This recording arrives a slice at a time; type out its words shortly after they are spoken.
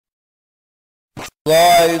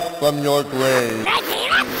Rise from your grave.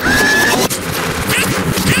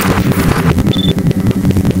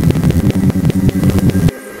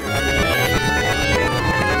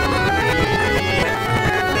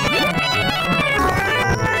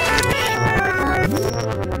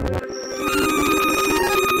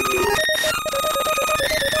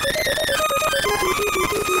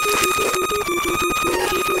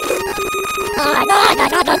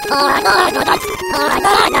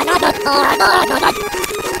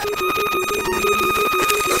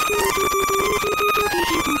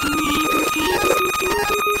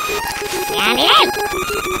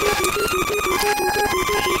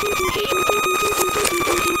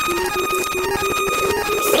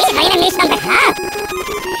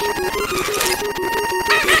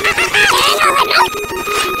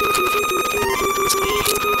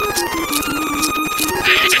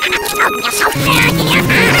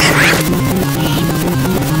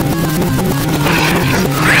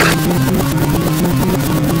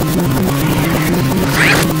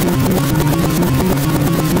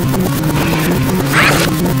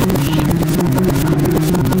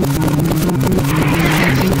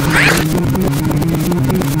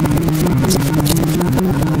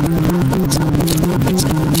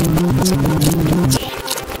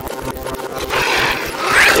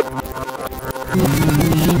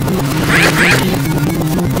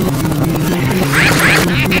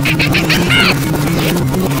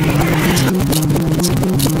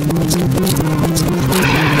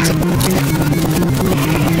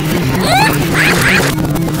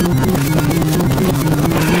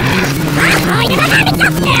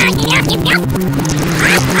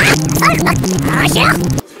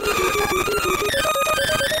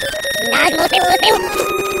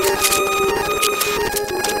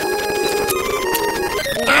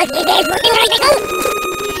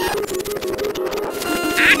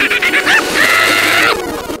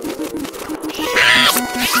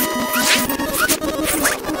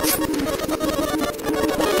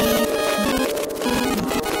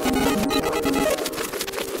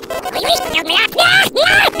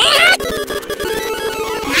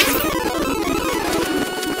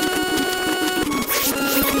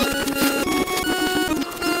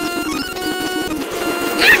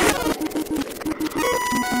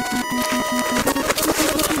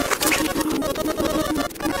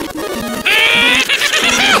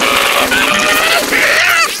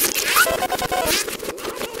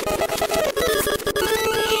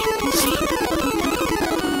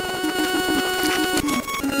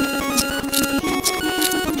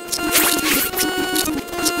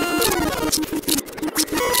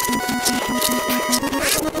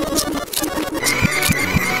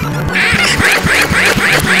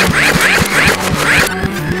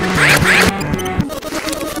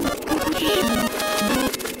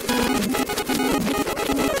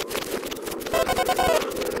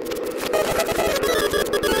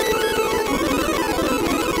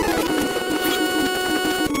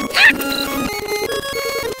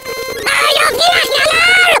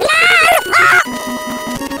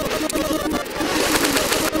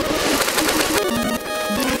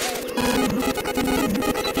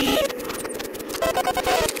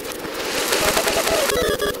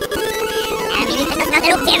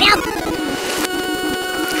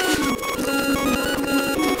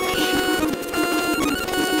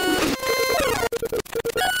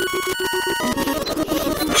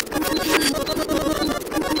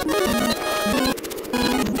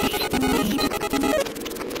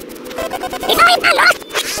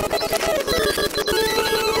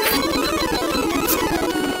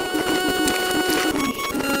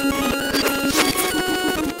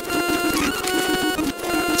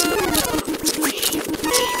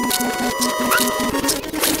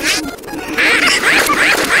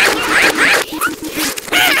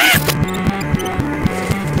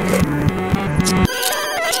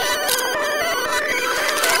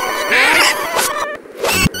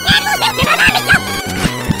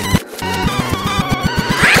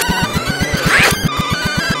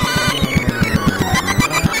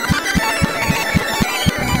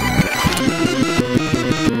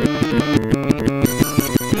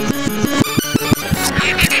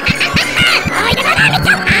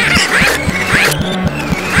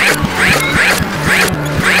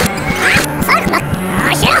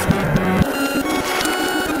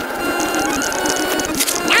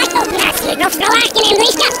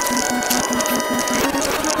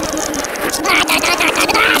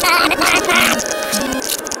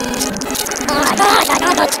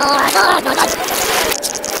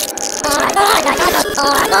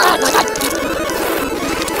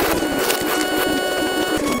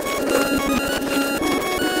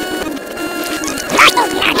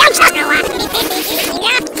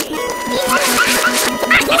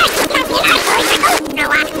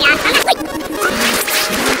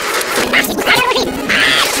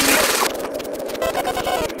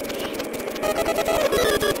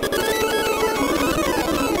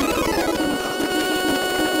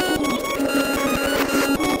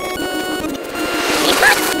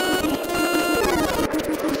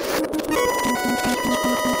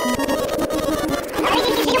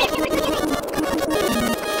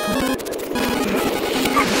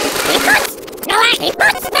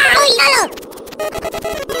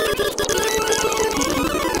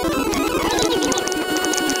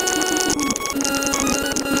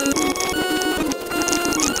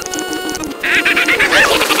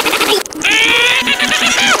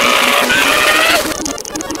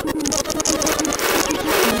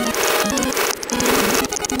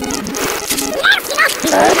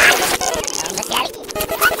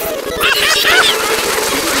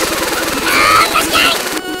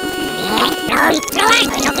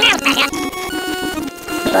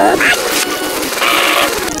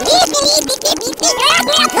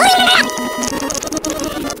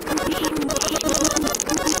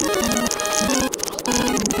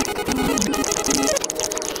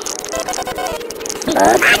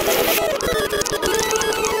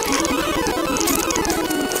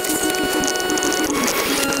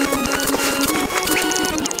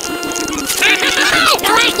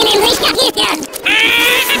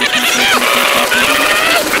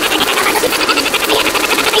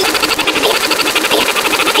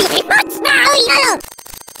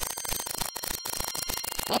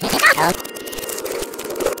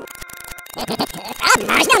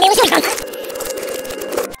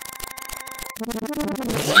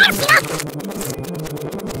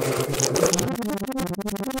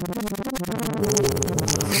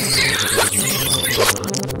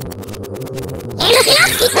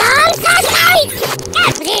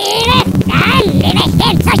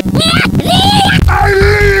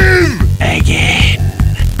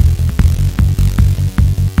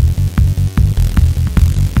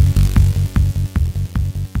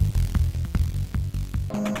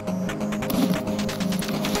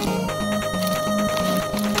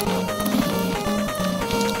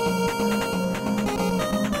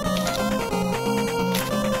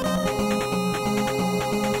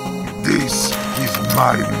 This is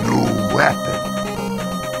my new weapon.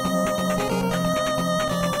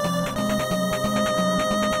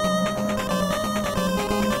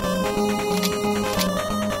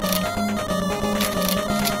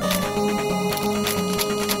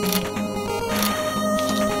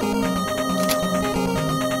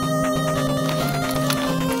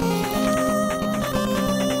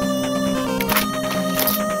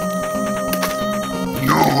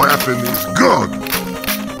 New weapon is good.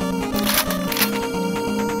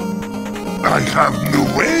 I have no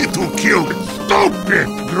way to kill stupid,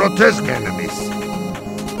 grotesque enemies.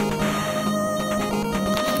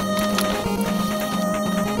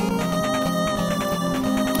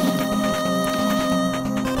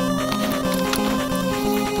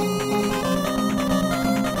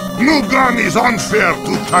 New gun is unfair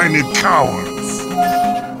to tiny cowards.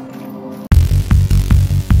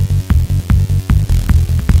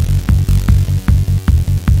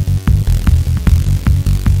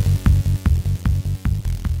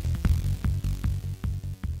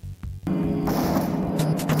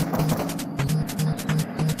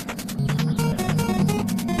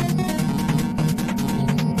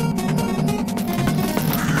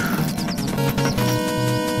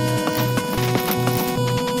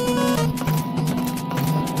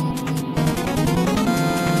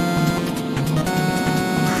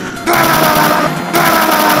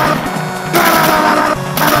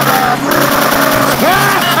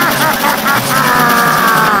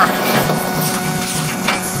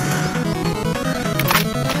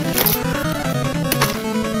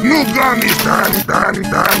 New gun is done,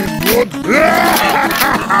 good.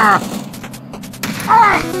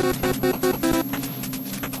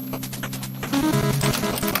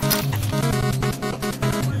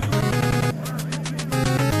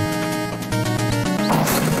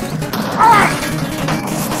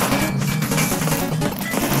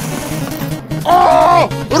 Oh,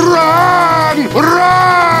 run!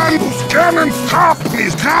 Run! Those cannon stop!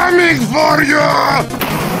 He's coming for you!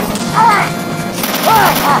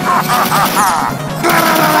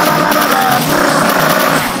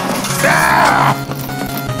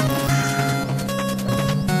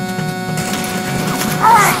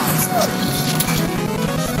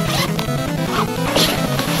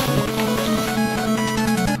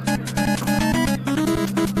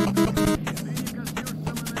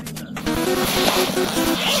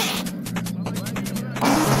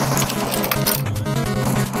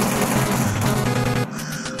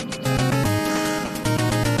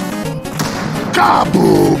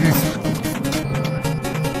 Kaboom!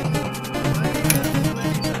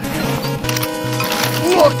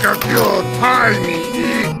 Look at you, tiny,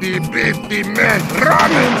 itty-bitty man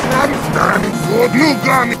running from damn good new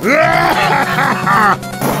gun!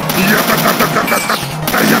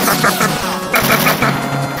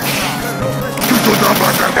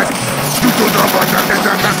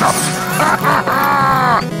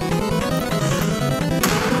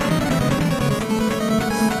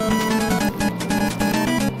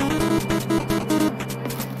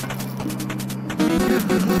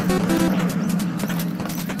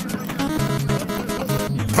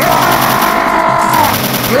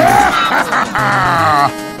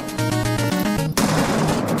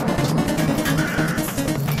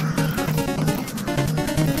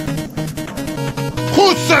 Who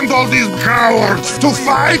sent all these cowards to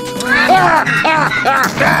fight?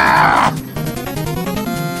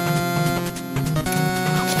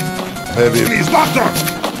 Heavy. Please, doctor!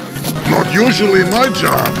 Not usually my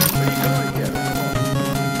job.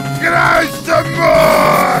 Cry some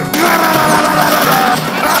more!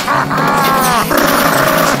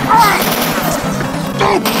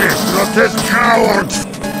 Stupid, grotesque cowards!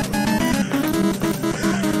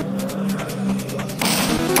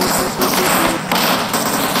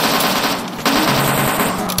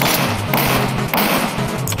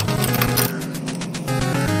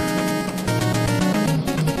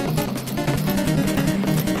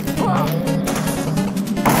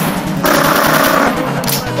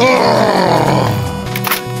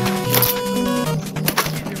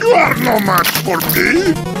 You are no match for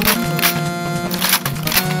me!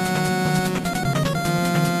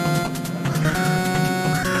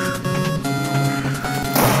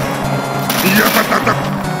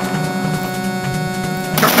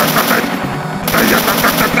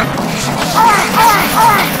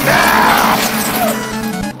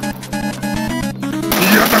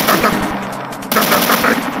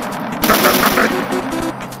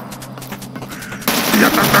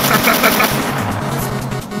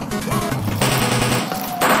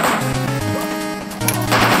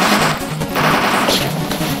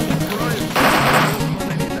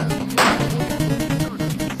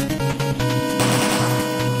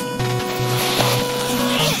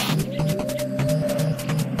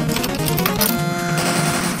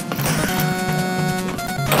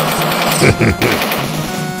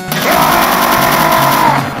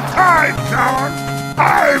 Hi, coward!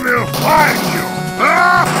 I will find you!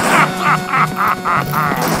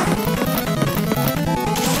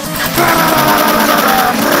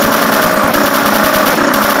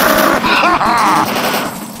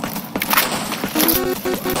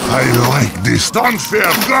 I like this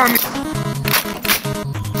unfair gun!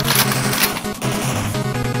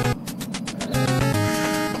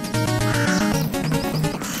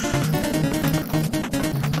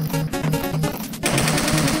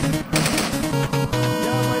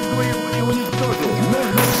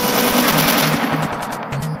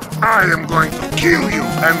 I am going to kill you,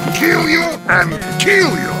 and kill you, and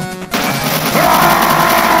kill you!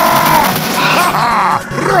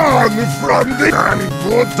 Run from the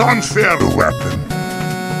good unfair weapon!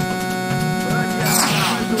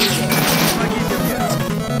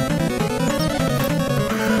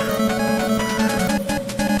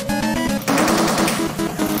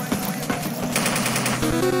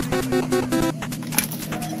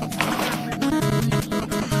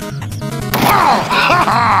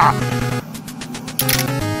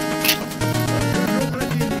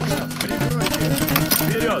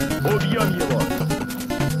 Вперед! Убьем его!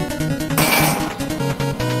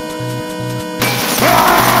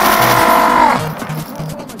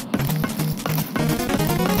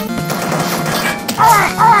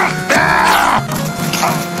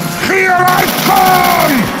 Here I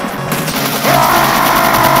come!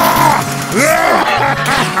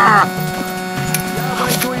 Я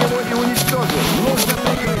войду его и уничтожу! Нужно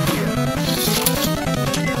прикрытие!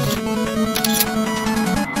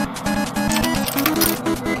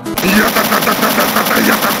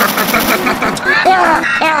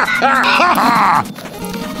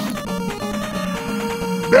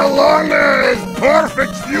 Bologna is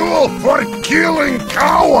perfect fuel for killing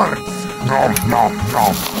cowards! Nom nom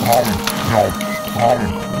nom nom nom nom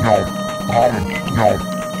nom nom nom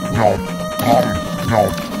nom nom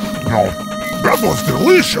nom nom. That was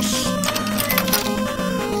delicious!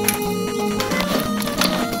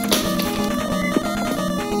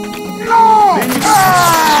 No! Ah!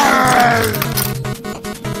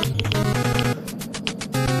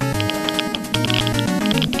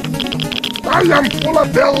 I am full of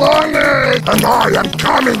baloney, and I am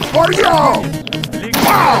coming for you!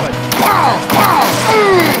 Pow! Pow! Pow!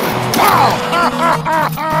 Pow!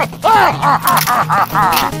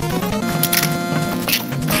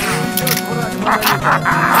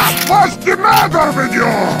 What's the matter with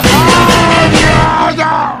you?